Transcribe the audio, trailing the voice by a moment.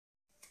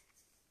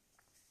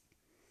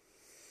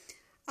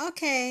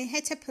Okay,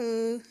 hey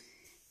Tapu.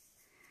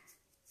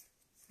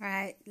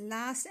 Right,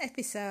 last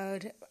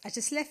episode, I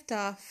just left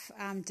off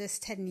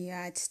just telling you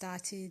I'd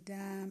started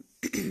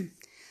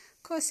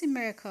Course in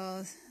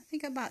Miracles, I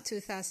think about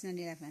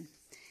 2011.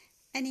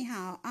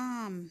 Anyhow,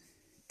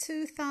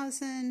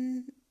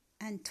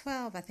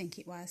 2012, I think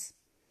it was,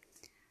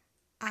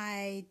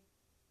 I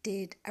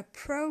did a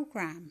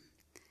program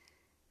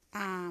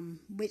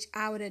which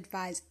I would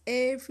advise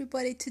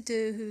everybody to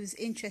do who's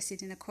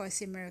interested in A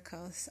Course in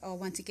Miracles or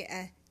want to get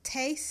a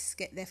taste,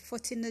 get their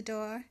foot in the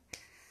door.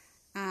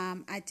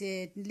 I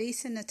did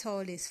Lisa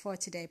Natoli's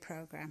 40-day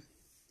program.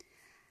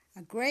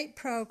 A great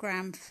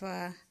program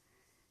for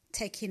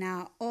taking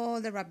out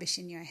all the rubbish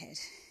in your head.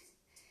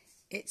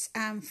 It's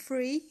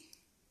free,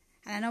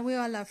 and I know we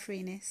all love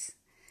freeness.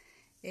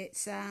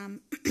 It's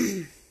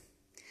actually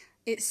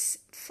it's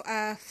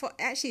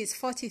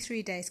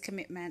 43 days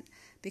commitment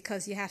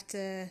because you have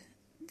to.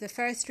 The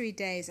first 3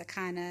 days are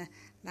kind of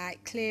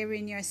like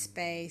clearing your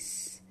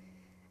space,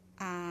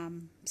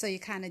 so you're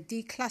kind of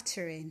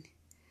decluttering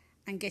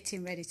and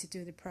getting ready to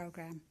do the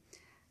program.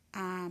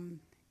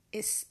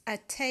 It's a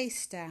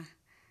taster.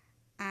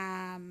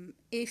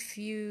 If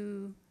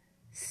you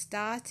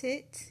start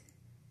it,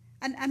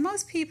 and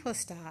most people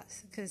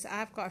start, because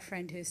I've got a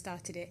friend who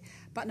started it,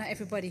 but not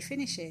everybody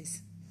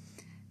finishes.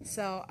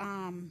 So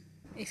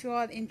if you're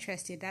all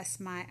interested, that's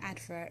my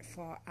advert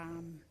for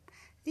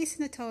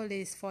Lisa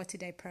Natoli's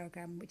 40-day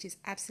program, which is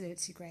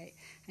absolutely great.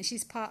 And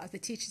she's part of the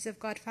Teachers of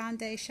God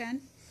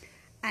Foundation.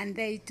 And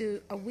they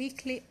do a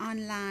weekly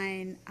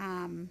online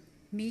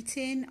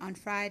meeting on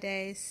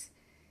Fridays,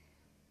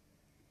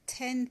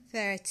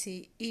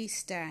 10:30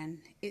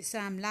 Eastern. It's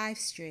live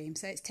stream,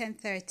 so it's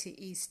 10:30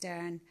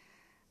 Eastern.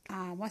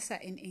 What's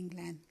that in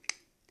England?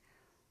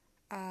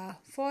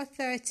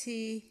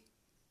 4:30.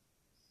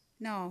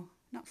 No,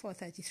 not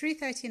 4:30.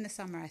 3:30 in the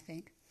summer, I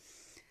think.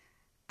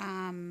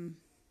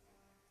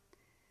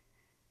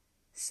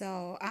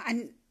 So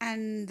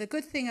and the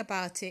good thing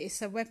about it,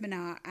 it's a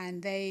webinar,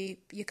 and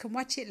you can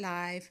watch it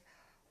live,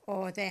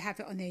 or they have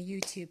it on their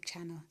YouTube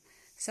channel.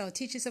 So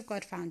Teachers of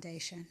God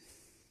Foundation,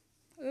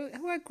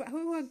 who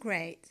are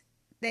great.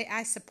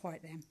 I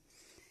support them.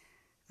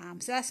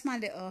 So that's my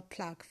little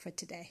plug for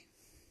today.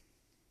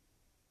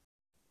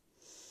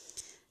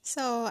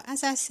 So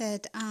as I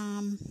said,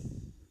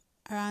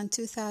 around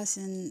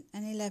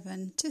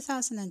 2011,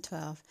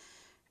 2012,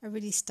 I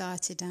really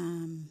started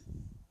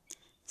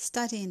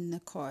studying the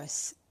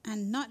course,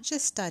 and not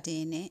just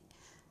studying it,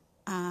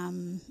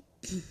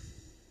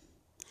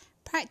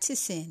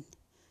 practicing,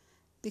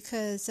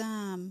 because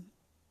I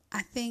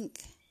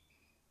think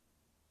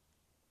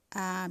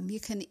you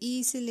can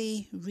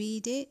easily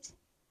read it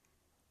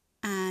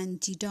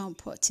and you don't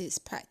put its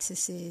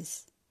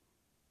practices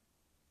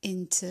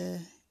you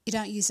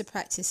don't use the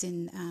practice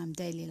in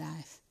daily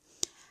life.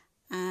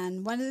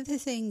 And one of the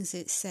things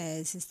it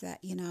says is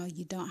that, you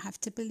don't have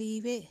to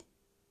believe it.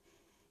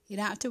 You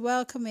don't have to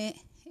welcome it.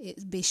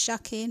 It'd be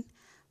shocking.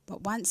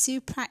 But once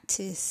you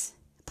practice,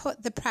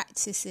 put the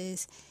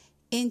practices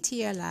into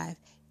your life,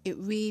 it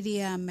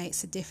really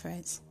makes a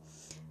difference.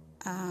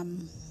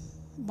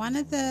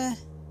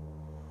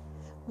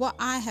 What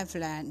I have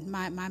learned,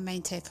 my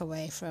main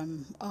takeaway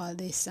from all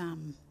this,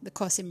 the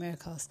Course in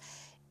Miracles,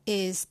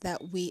 is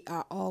that we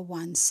are all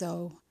one.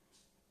 So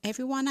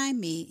everyone I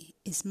meet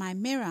is my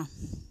mirror.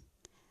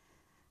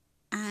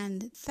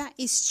 And that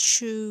is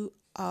true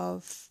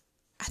of,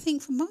 I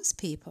think, for most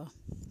people.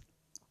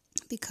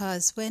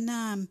 Because when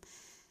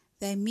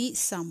they meet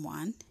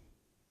someone,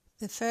 not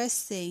the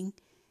first things,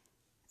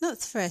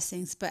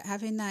 but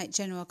having like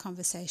general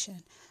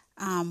conversation,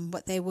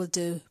 what they will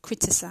do,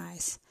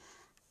 criticize.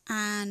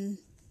 And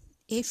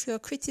if you're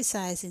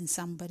criticizing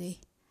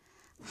somebody,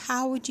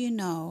 how would you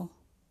know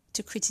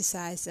to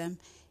criticize them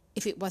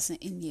if it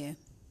wasn't in you?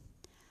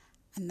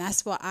 And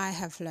that's what I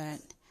have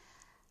learned.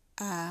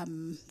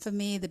 For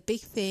me, the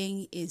big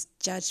thing is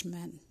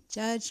judgment.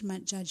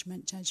 Judgment.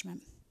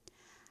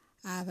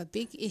 I have a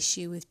big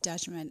issue with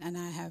judgment, and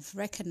I have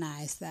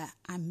recognized that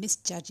I'm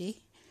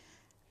misjudgy.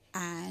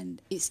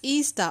 And it's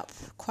eased up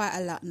quite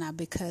a lot now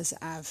because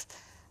I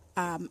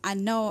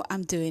know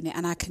I'm doing it,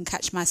 and I can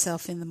catch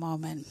myself in the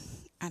moment,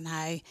 and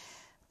I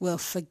will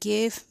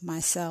forgive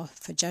myself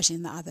for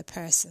judging the other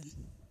person.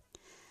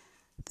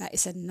 That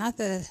is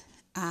another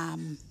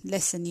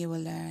lesson you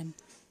will learn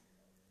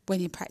when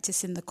you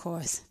practice in the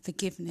course.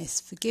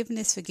 Forgiveness.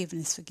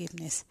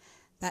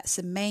 That's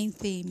the main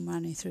theme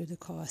running through the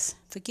course.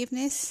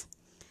 Forgiveness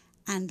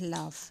and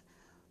love.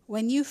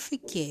 When you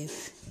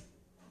forgive,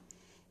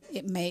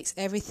 it makes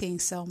everything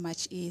so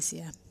much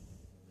easier.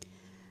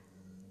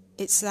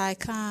 It's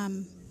like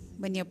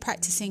when you're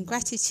practicing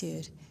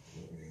gratitude.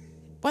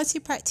 Once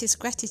you practice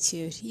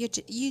gratitude,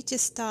 you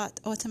just start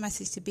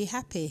automatically to be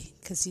happy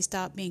because you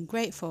start being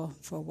grateful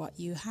for what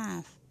you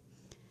have.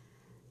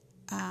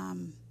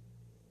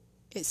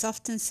 It's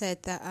often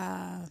said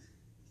that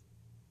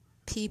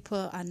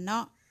people are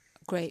not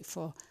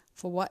grateful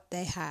for what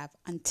they have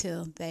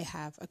until they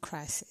have a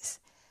crisis.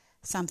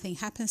 Something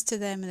happens to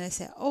them and they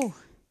say, oh,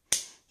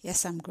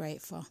 yes, I'm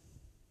grateful.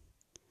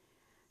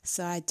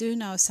 So I do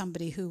know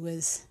somebody who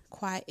was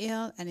quite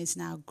ill and is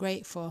now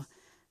grateful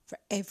for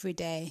every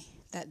day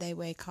that they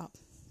wake up.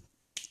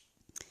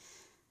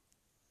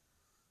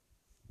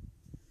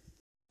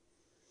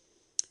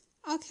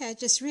 Okay, I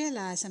just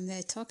realized I'm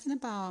there talking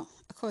about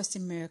A Course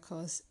in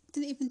Miracles.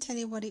 Didn't even tell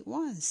you what it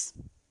was.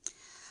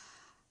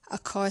 A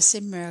Course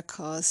in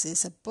Miracles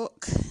is a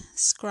book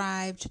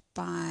scribed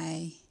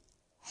by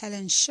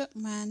Helen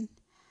Schucman,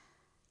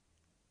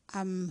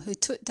 who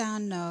took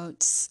down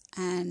notes,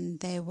 and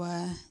they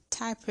were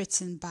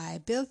typewritten by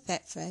Bill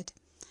Thetford,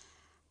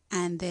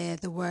 and they're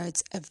the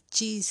words of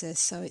Jesus,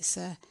 so it's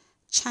a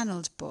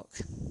channeled book.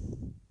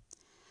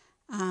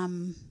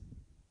 And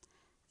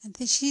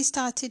then she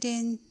started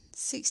in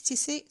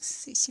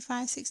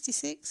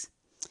 66,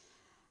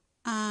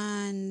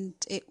 and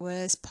it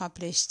was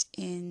published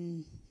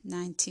in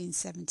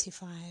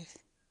 1975.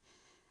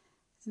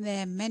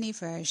 There are many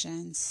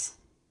versions.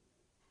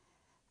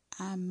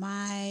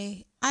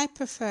 I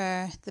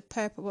prefer the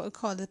purple, what we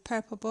call the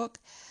purple book,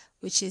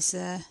 which is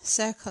a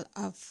Circle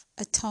of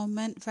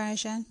Atonement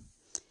version.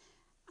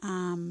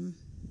 I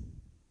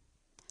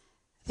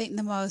think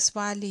the most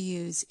widely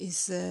used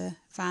is the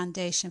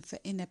Foundation for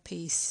Inner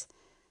Peace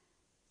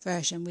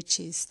version, which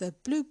is the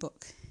blue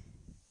book.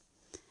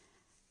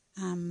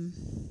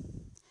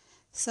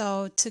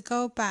 So to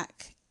go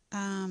back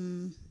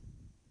to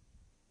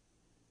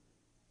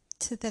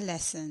the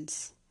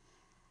lessons,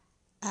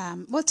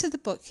 to the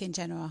book in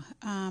general,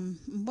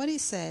 what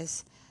it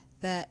says,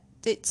 that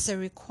it's a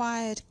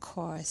required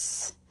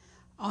course.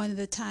 Only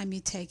the time you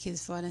take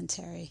is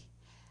voluntary,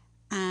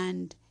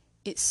 and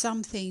it's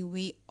something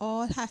we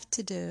all have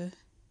to do,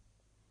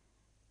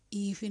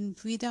 even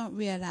if we don't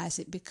realize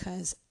it,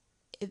 because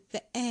at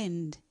the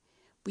end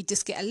we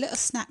just get a little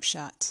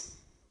snapshot.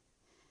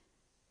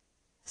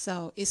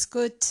 So it's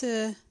good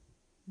to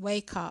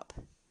wake up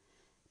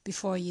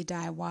before you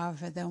die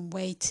rather than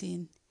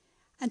waiting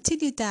until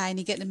you die and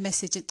you get the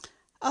message,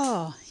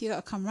 oh, you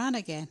got to come round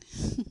again.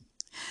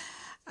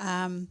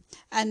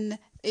 And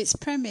its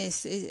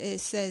premise, it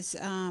says,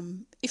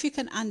 if you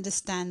can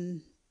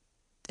understand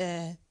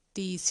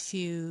these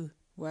few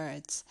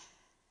words.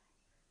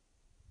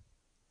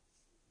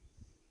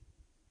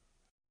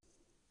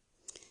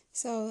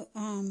 So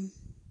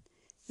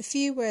the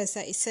few words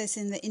that it says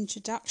in the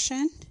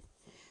introduction,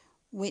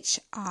 which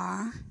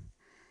are: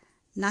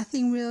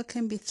 nothing real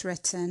can be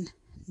threatened,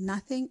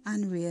 nothing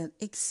unreal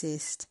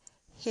exists,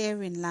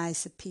 herein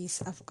lies the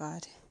peace of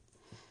God.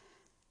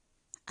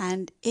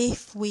 And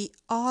if we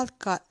all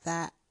got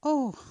that,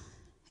 it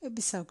would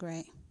be so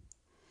great.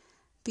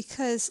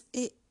 Because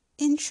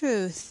in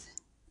truth,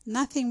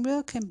 nothing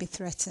real can be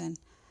threatened.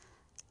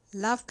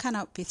 Love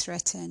cannot be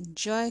threatened.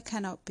 Joy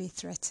cannot be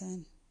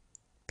threatened.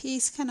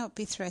 Peace cannot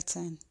be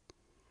threatened.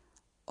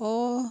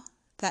 All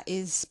that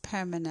is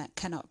permanent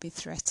cannot be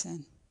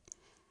threatened.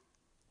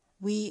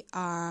 We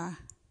are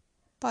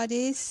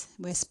bodies,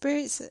 we're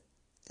spirits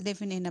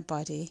living in a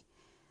body.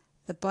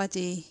 The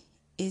body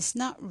is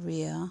not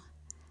real,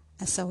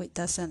 and so it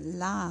doesn't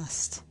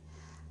last,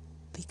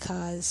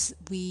 because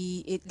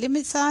it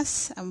limits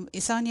us, and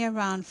it's only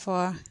around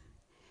for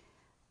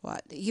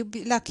you'll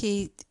be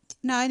lucky,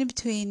 in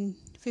between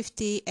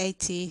 50,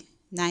 80,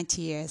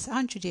 90 years,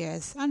 100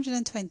 years,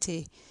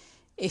 120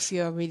 if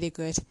you're really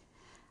good.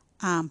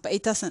 But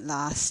it doesn't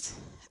last,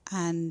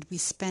 and we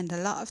spend a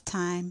lot of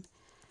time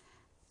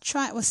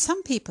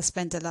some people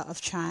spend a lot of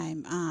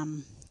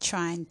time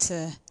trying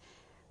to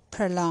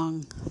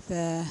prolong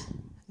the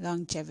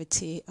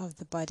longevity of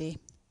the body.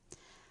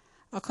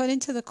 According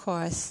to the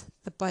Course,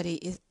 the body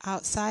is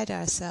outside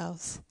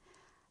ourselves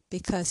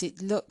because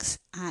it looks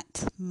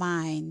at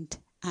mind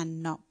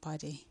and not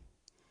body.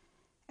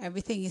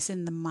 Everything is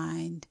in the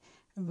mind,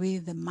 and really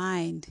the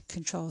mind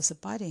controls the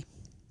body.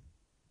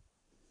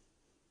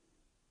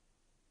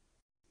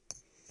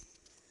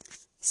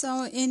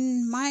 So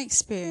in my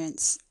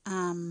experience,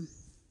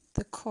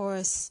 the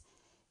Course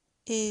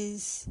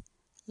is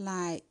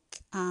like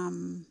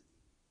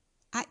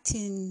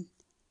acting,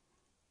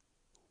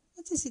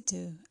 what does it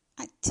do?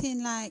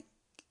 Acting like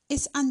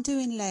it's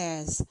undoing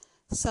layers.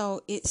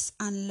 So it's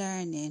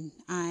unlearning.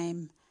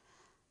 I'm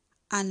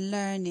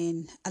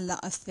unlearning a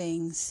lot of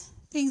things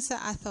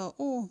that I thought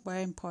were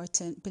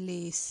important,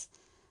 beliefs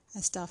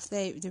and stuff.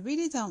 They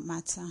really don't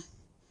matter.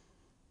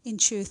 In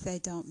truth, they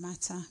don't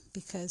matter,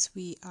 because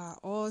we are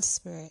all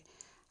spirit.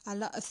 A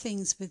lot of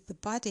things with the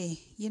body,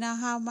 you know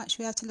how much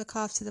we have to look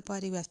after the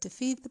body. We have to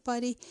feed the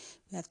body,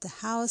 we have to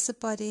house the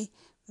body,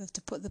 we have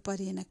to put the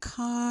body in a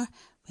car,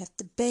 we have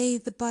to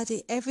bathe the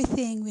body.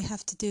 Everything we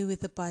have to do with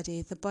the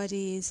body. The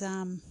body is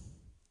kind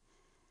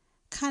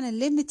of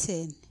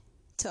limiting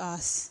to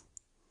us.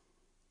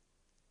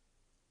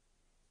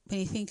 When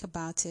you think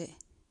about it,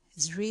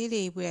 it's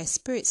really, we're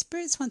spirits.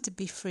 Spirits want to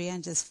be free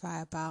and just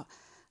fly about,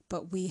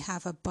 but we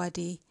have a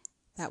body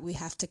that we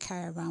have to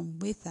carry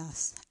around with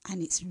us,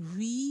 and it's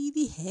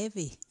really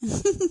heavy.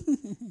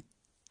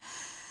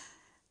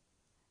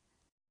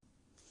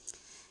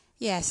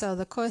 Yeah, so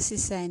the Course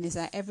is saying is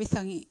that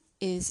everything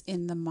is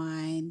in the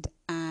mind,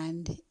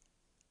 and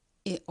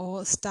it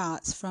all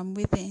starts from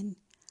within.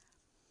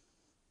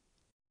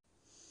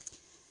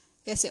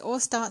 Yes, it all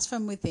starts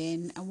from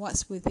within, and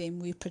what's within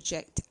we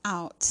project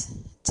out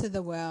to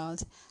the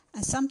world,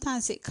 and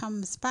sometimes it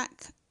comes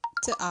back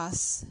to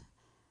us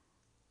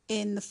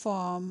in the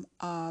form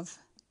of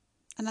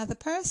another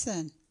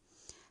person.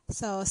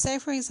 So, say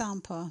for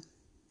example,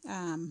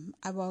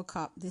 I woke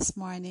up this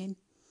morning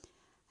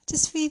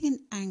just feeling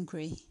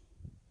angry.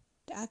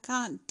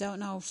 Don't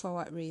know for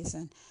what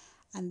reason.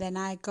 And then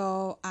I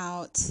go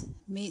out,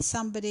 meet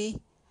somebody,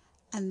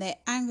 and they're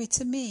angry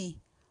to me.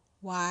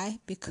 Why?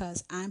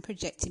 Because I'm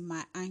projecting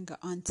my anger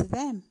onto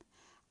them,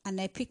 and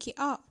they pick it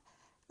up.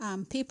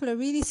 People are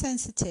really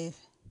sensitive.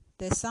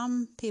 There's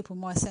some people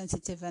more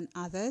sensitive than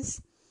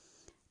others.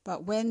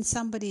 But when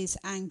somebody is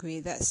angry,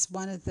 that's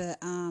one of the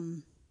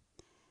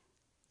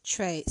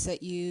traits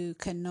that you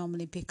can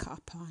normally pick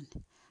up on.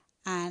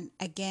 And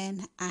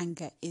again,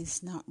 anger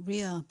is not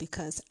real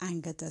because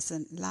anger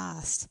doesn't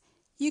last.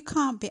 You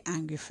can't be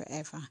angry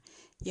forever.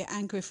 You're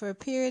angry for a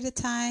period of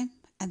time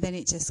and then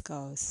it just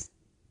goes.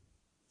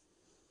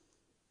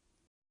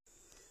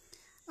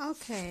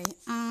 Okay,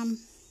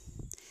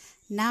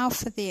 now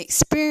for the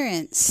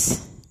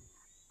experience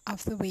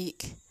of the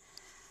week.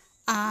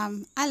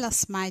 I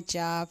lost my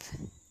job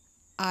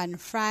on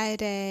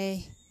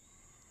Friday.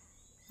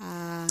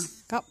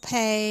 Got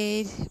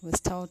paid, was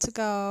told to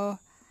go,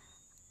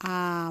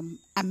 and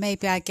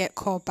maybe I get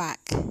called back.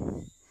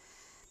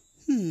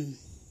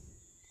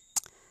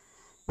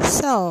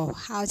 So,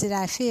 how did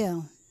I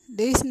feel?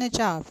 Losing a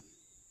job,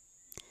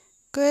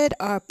 good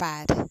or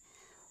bad?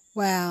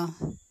 Well,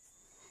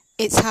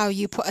 it's how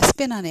you put a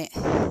spin on it.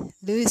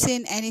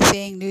 Losing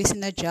anything,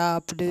 losing a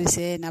job,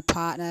 losing a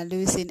partner,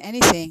 losing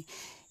anything.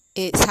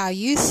 It's how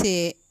you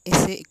see it.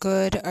 Is it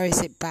good or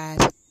is it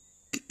bad?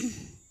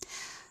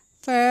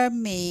 For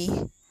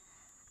me,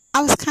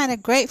 I was kind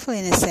of grateful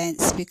in a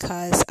sense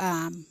because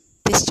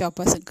this job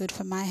wasn't good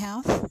for my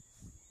health.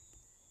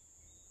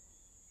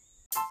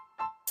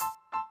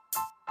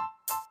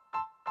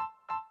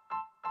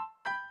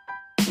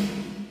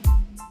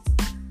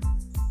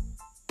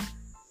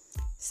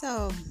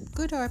 So,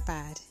 good or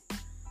bad?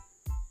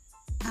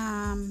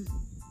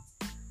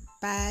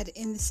 Bad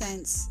in the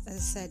sense, as I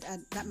said,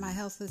 that my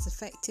health was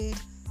affected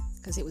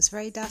because it was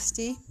very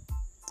dusty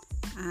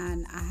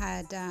and I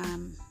had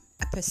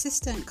a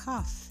persistent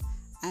cough,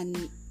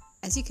 and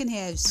as you can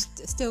hear, I've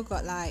still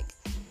got like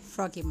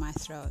frog in my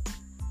throat.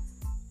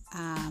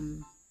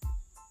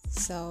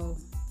 So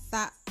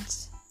that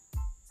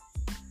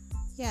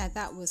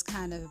was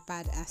kind of a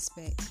bad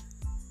aspect.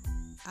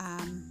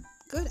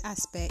 Good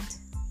aspect,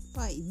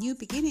 but new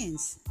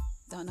beginnings.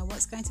 Don't know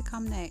what's going to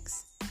come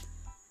next.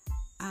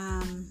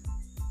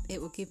 It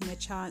will give me a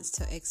chance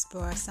to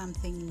explore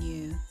something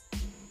new.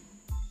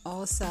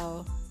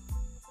 Also,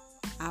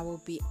 I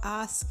will be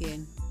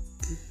asking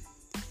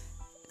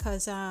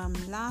because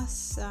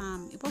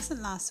it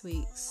wasn't last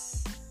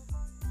week's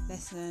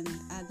lesson.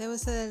 There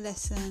was a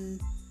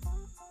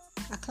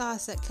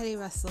class that Kelly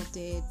Russell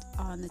did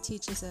on the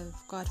Teachers of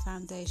God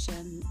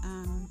Foundation,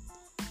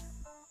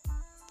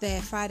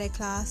 their Friday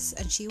class,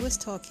 and she was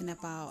talking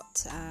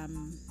about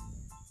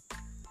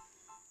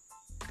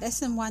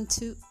lesson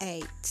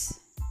 128,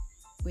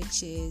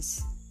 which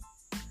is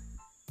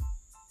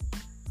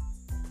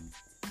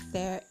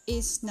There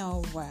is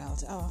no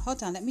world. Oh,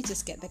 hold on, let me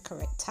just get the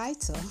correct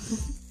title.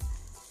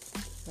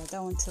 I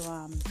don't want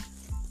to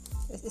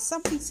it's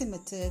something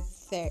similar to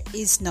There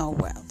is no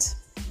world.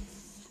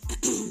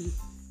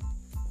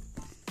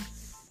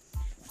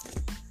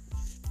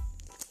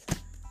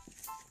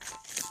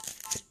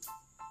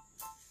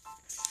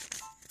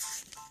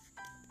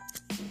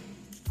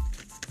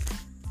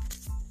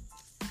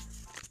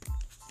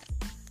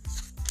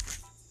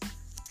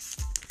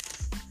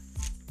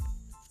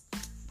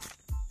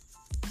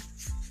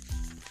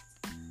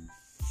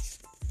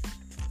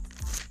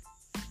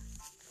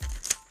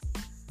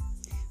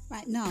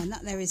 Right, no,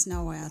 not There is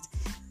no world.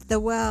 The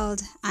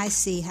world I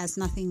see has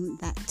nothing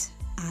that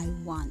I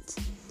want.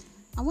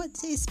 And what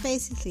it's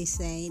basically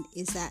saying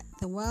is that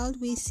the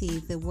world we see,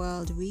 the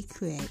world we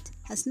create,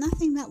 has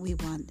nothing that we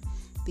want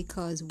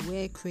because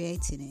we're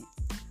creating it.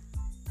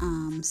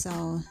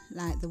 So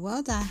like the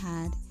world I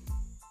had,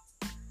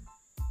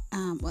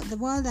 the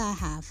world I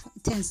have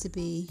tends to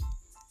be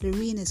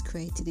Lorena's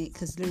creating it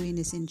because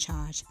Lorena's in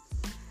charge.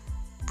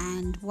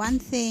 And one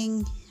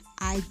thing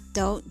I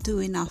don't do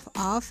enough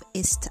of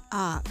is to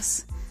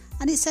ask.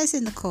 And it says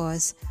in the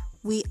course,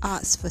 we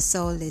ask for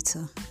so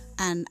little.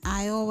 And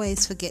I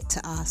always forget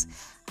to ask.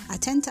 I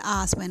tend to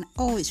ask when,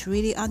 it's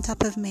really on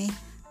top of me,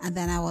 and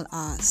then I will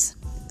ask.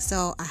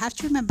 So I have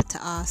to remember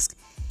to ask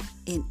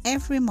in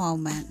every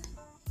moment.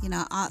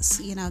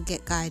 Ask,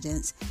 get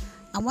guidance.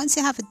 And once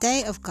you have a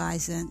day of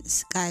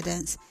guidance,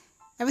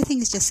 everything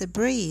is just a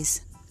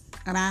breeze.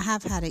 And I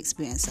have had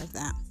experience of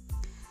that.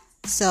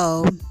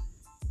 So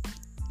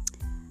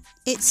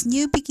it's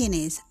new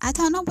beginnings. I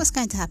don't know what's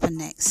going to happen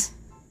next.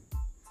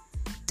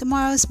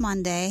 Tomorrow's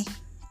Monday,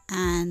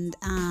 and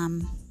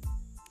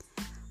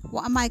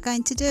what am I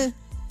going to do?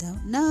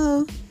 Don't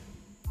know.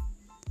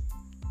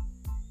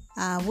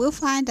 We'll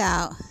find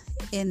out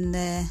in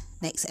the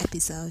next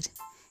episode.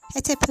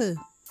 Hetepu.